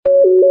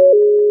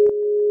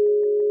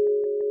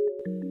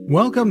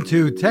Welcome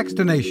to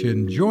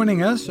Techstination.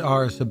 Joining us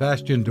are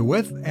Sebastian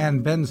DeWith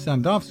and Ben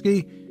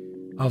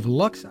Sandofsky of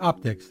Lux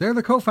Optics. They're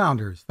the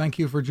co-founders. Thank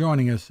you for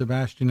joining us,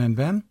 Sebastian and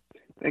Ben.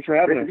 Thanks for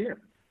having us.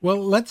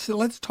 Well, let's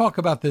talk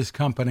about this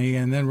company,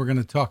 and then we're going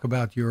to talk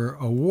about your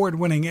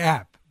award-winning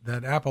app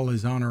that Apple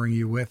is honoring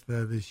you with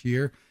this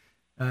year.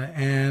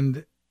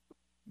 And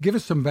give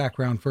us some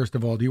background, first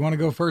of all. Do you want to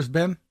go first,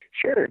 Ben?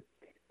 Sure.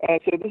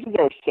 So this is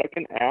our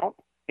second app,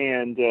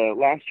 and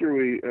last year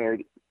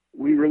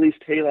we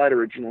released Halide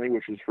originally,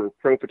 which is for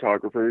pro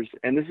photographers,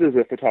 and this is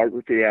a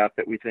photography app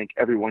that we think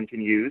everyone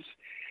can use.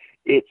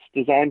 It's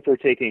designed for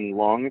taking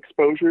long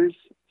exposures,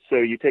 so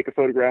you take a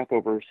photograph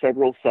over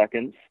several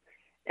seconds,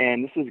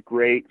 and this is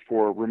great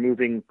for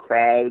removing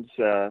crowds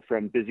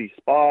from busy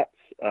spots.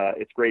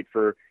 It's great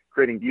for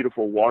creating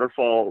beautiful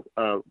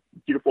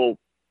beautiful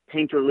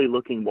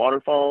painterly-looking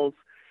waterfalls.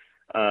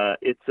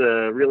 It's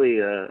really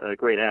a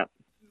great app.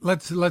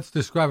 Let's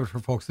describe it for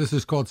folks. This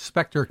is called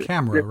Spectre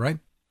Camera, right?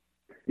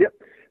 Yep.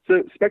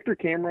 So Spectre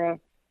Camera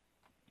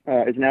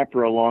is an app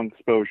for a long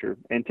exposure.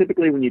 And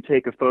typically when you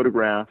take a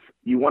photograph,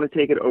 you want to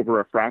take it over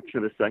a fraction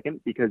of a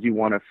second because you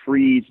want to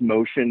freeze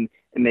motion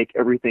and make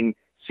everything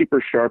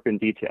super sharp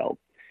and detailed.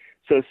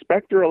 So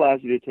Spectre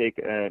allows you to take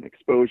an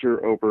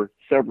exposure over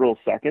several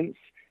seconds,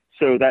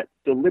 so that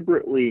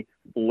deliberately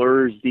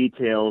blurs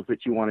details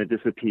that you want to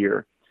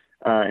disappear.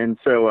 And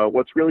so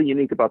what's really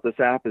unique about this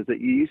app is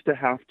that you used to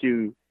have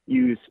to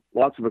use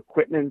lots of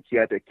equipment. You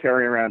had to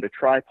carry around a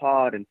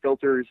tripod and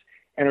filters,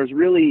 and it was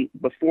really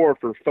before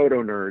for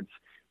photo nerds.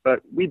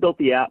 But we built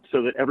the app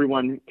so that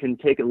everyone can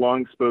take a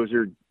long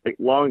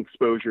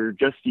exposure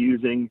just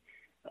using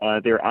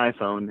their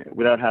iPhone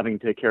without having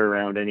to carry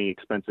around any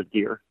expensive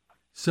gear.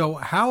 So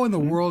how in the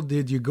world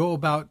did you go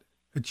about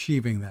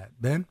achieving that,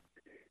 Ben?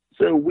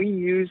 So we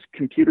use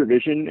computer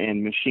vision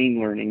and machine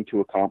learning to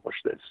accomplish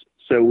this.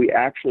 So we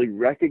actually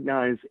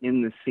recognize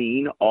in the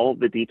scene all of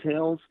the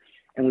details,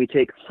 and we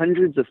take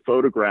hundreds of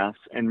photographs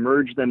and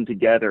merge them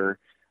together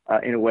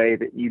in a way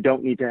that you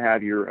don't need to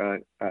have your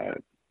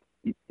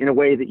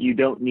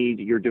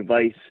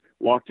device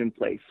locked in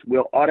place.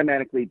 We'll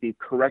automatically be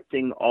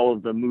correcting all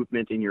of the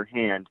movement in your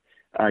hand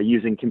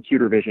using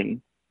computer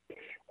vision.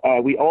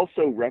 We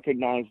also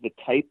recognize the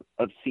type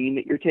of scene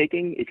that you're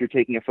taking, if you're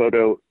taking a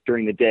photo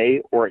during the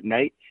day or at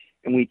night,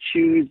 and we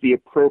choose the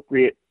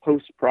appropriate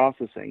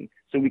post-processing.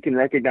 So we can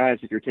recognize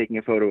if you're taking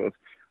a photo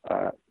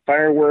of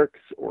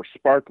fireworks or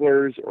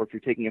sparklers, or if you're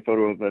taking a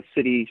photo of a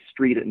city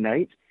street at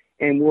night,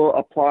 and we'll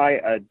apply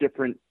a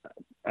different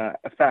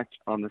effect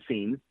on the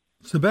scene.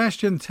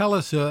 Sebastian, tell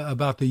us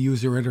about the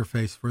user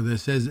interface for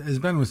this. As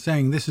Ben was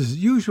saying, this is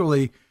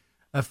usually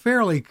a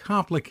fairly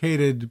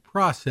complicated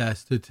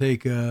process to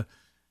take a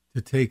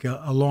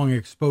long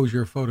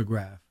exposure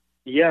photograph.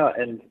 Yeah,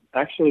 and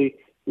actually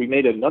we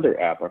made another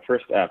app. Our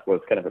first app was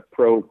kind of a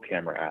pro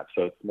camera app,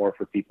 so it's more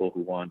for people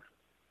who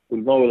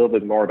know a little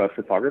bit more about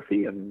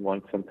photography and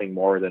want something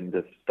more than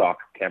the stock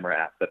camera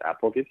app that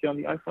Apple gives you on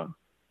the iPhone.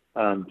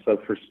 So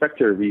for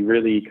Spectre, we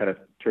really kind of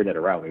turned it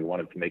around. We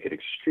wanted to make it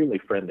extremely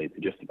friendly to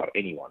just about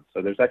anyone.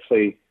 So there's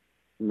actually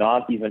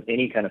not even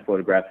any kind of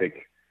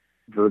photographic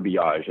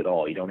verbiage at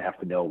all. You don't have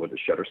to know what the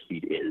shutter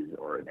speed is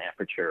or an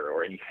aperture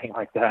or anything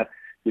like that.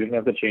 You don't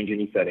have to change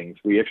any settings.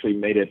 We actually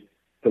made it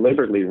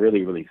deliberately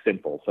really, really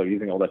simple. So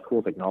using all that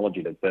cool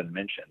technology that Ben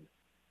mentioned,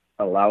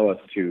 allow us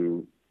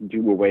to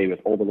do away with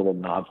all the little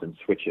knobs and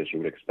switches you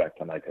would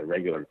expect on like a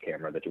regular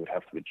camera that you would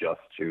have to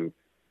adjust to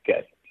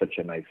get such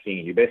a nice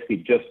scene. You basically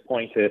just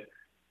point it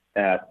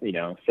at,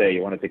 say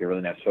you want to take a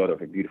really nice photo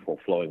of a beautiful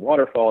flowing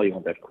waterfall. You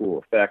want that cool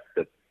effect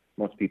that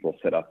most people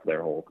set up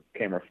their whole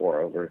camera for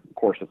over the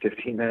course of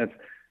 15 minutes.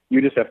 You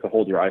just have to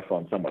hold your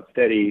iPhone somewhat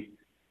steady.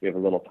 You have a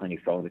little tiny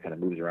phone that kind of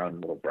moves around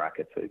in little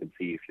brackets so you can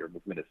see if your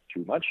movement is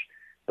too much.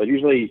 But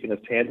usually you can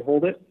just hand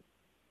hold it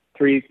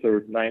 3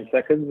 to 9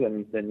 seconds,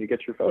 and then you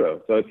get your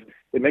photo. So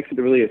it makes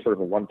it really a sort of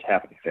a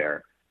one-tap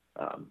affair.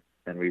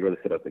 And we really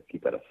set out to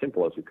keep that as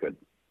simple as we could.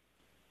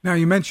 Now,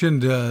 you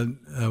mentioned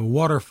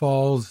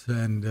waterfalls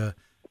and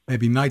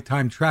maybe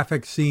nighttime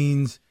traffic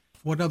scenes.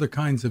 What other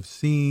kinds of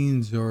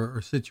scenes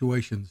or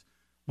situations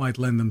might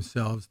lend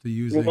themselves to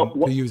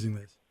using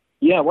this?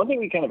 Yeah, one thing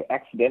we kind of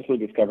accidentally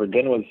discovered,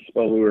 Ben was,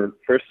 while we were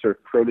first sort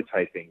of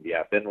prototyping the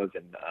app, Ben was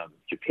in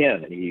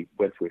Japan, and he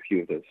went to a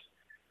few of those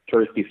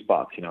touristy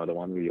spots, the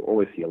one where you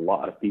always see a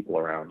lot of people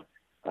around.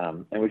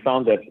 And we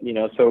found that,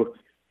 so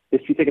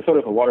if you take a photo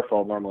of a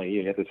waterfall, normally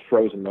you have this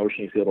frozen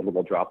motion, you see all the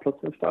little droplets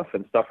and stuff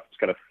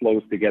kind of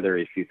flows together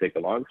if you take a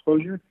long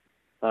exposure.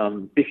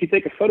 If you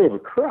take a photo of a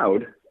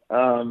crowd,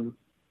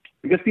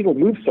 because people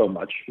move so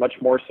much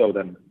more so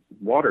than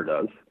water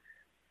does,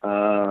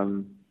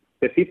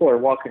 if people are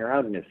walking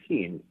around in a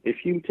scene, if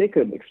you take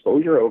an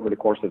exposure over the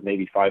course of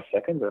maybe 5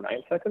 seconds or 9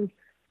 seconds,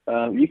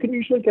 you can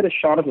usually get a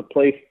shot of a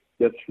place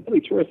that's really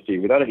touristy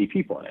without any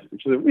people in it,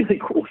 which is a really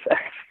cool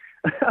effect.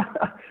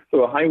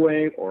 So a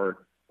highway or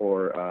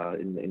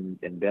in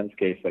Ben's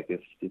case, like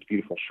this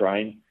beautiful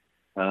shrine,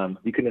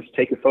 you can just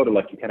take a photo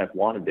like you kind of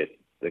wanted it,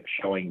 like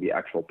showing the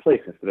actual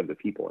place instead of the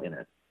people in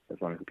it. It's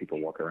as long as the people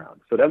walk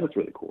around. So that was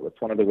really cool.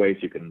 That's one of the ways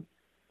you can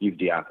use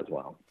the app as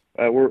well.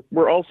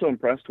 We're also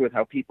impressed with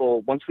how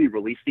people, once we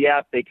released the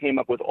app, they came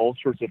up with all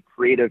sorts of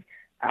creative,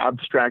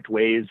 abstract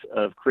ways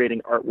of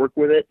creating artwork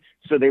with it.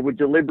 So they would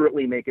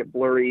deliberately make it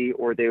blurry,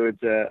 or they would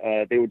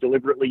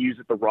deliberately use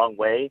it the wrong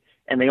way,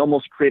 and they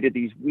almost created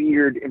these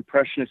weird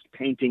impressionist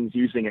paintings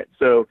using it.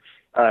 So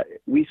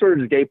we sort of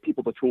just gave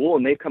people the tool,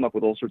 and they've come up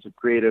with all sorts of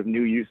creative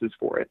new uses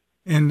for it.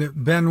 And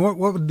Ben, what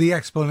would the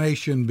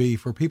explanation be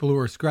for people who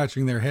are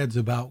scratching their heads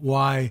about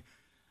why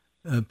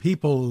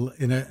people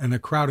in a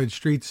crowded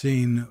street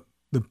scene,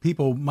 the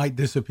people might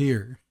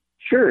disappear?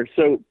 Sure.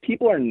 So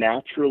people are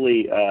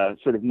naturally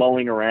sort of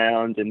mulling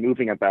around and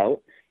moving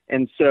about.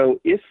 And so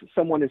if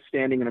someone is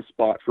standing in a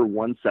spot for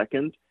 1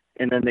 second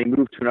and then they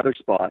move to another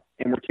spot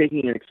and we're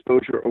taking an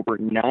exposure over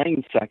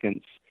 9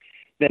 seconds,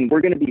 then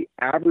we're going to be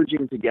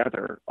averaging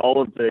together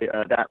all of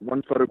that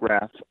one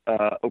photograph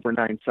over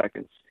 9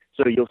 seconds.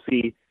 So you'll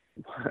see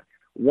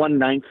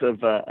 1/9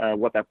 of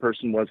what that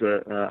person was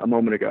a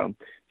moment ago.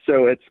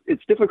 So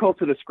it's difficult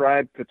to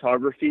describe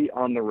photography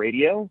on the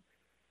radio,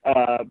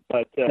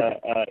 but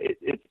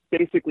it's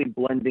basically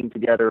blending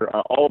together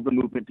all of the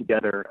movement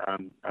together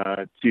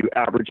to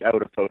average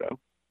out a photo.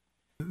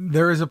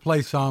 There is a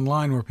place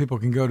online where people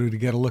can go to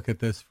get a look at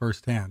this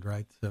firsthand,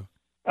 right? So.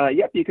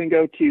 Yep, you can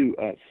go to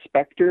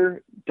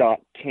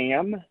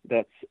spectre.cam.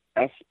 That's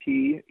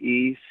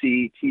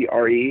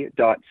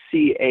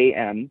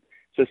spectre.cam.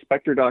 So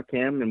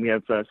spectre.cam, and we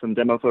have some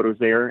demo photos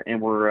there, and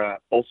we're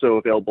also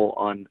available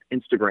on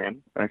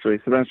Instagram.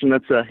 Actually, Sebastian,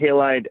 that's a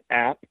Halide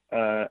app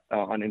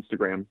on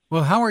Instagram.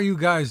 Well, how are you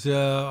guys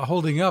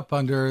holding up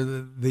under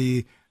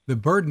the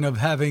burden of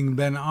having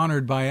been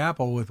honored by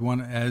Apple with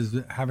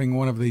having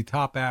one of the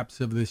top apps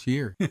of this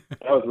year? That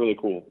was really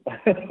cool.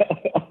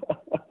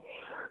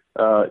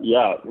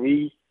 Yeah,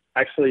 we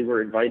actually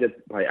were invited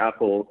by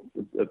Apple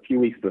a few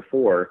weeks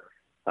before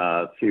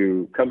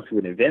to come to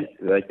an event.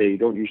 Like, they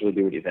don't usually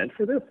do an event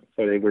for this,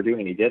 so they were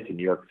doing an event in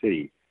New York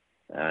City,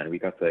 and we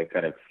got to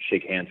kind of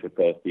shake hands with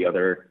the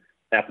other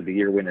App of the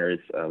Year winners.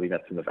 We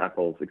met some of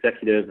Apple's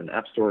executives and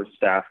App Store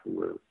staff who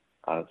were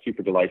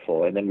super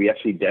delightful, and then we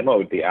actually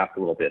demoed the app a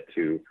little bit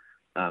to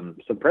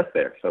some press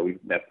there. So we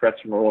met press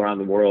from all around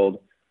the world.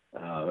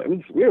 It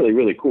was really,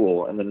 really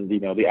cool. And then,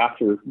 the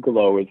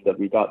afterglow is that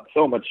we got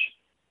so much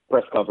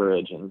press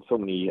coverage and so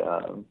many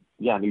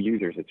new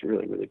users. It's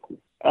really, really cool.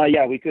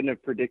 Yeah, we couldn't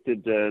have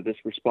predicted this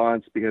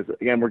response because,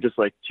 again, we're just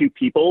like two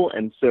people.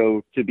 And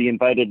so to be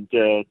invited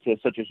to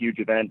such a huge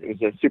event, it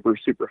was super,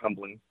 super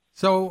humbling.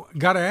 So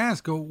got to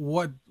ask,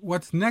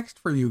 what's next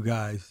for you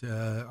guys?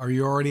 Are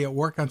you already at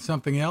work on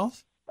something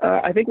else?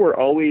 I think we're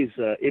always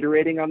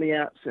iterating on the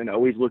apps and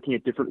always looking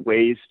at different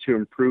ways to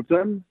improve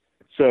them.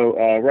 So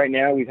right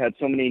now we've had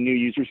so many new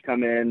users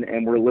come in,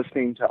 and we're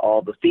listening to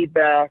all the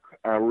feedback.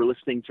 We're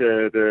listening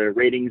to the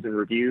ratings and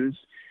reviews.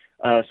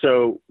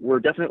 So we're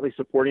definitely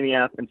supporting the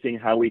app and seeing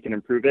how we can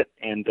improve it.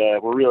 And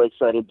we're really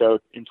excited, though,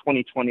 in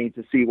 2020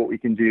 to see what we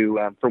can do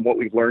from what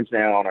we've learned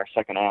now on our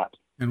second app.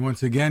 And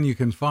once again, you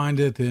can find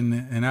it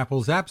in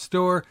Apple's App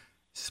Store,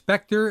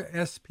 Spectre,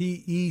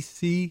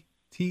 Spectre.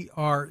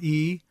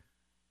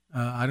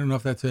 I don't know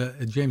if that's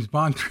a James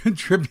Bond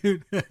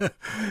tribute.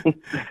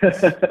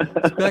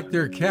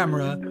 Spectre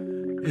Camera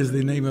is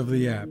the name of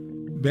the app.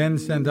 Ben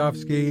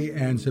Sandofsky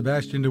and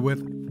Sebastian DeWitt,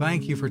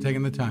 thank you for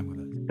taking the time with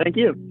us. Thank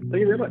you.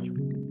 Thank you very much.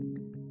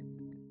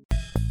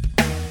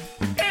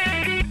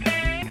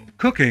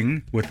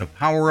 Cooking with the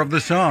Power of the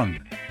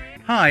Sun.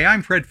 Hi,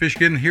 I'm Fred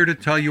Fishkin, here to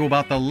tell you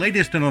about the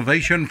latest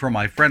innovation from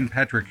my friend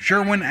Patrick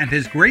Sherwin and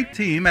his great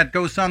team at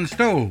GoSun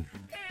Stove.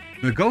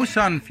 The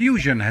GoSun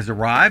Fusion has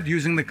arrived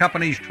using the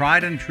company's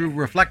tried and true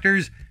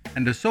reflectors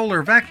and a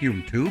solar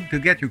vacuum tube to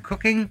get you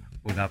cooking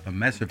without the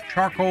mess of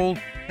charcoal,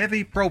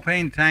 heavy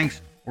propane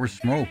tanks, or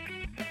smoke.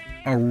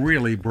 A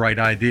really bright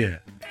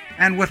idea.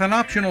 And with an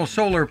optional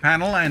solar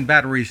panel and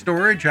battery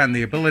storage and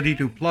the ability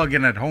to plug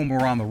in at home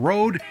or on the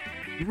road,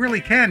 you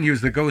really can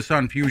use the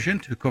GoSun Fusion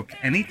to cook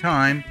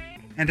anytime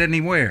and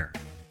anywhere,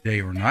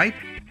 day or night,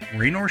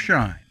 rain or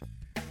shine.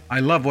 I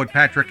love what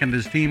Patrick and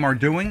his team are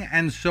doing,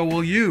 and so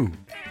will you.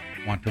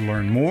 Want to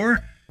learn more?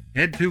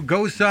 Head to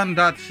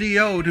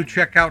gosun.co to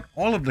check out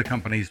all of the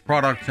company's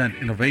products and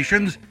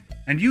innovations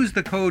and use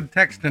the code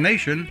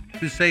TEXTINATION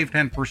to save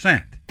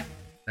 10%.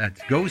 That's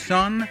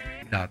gosun.co.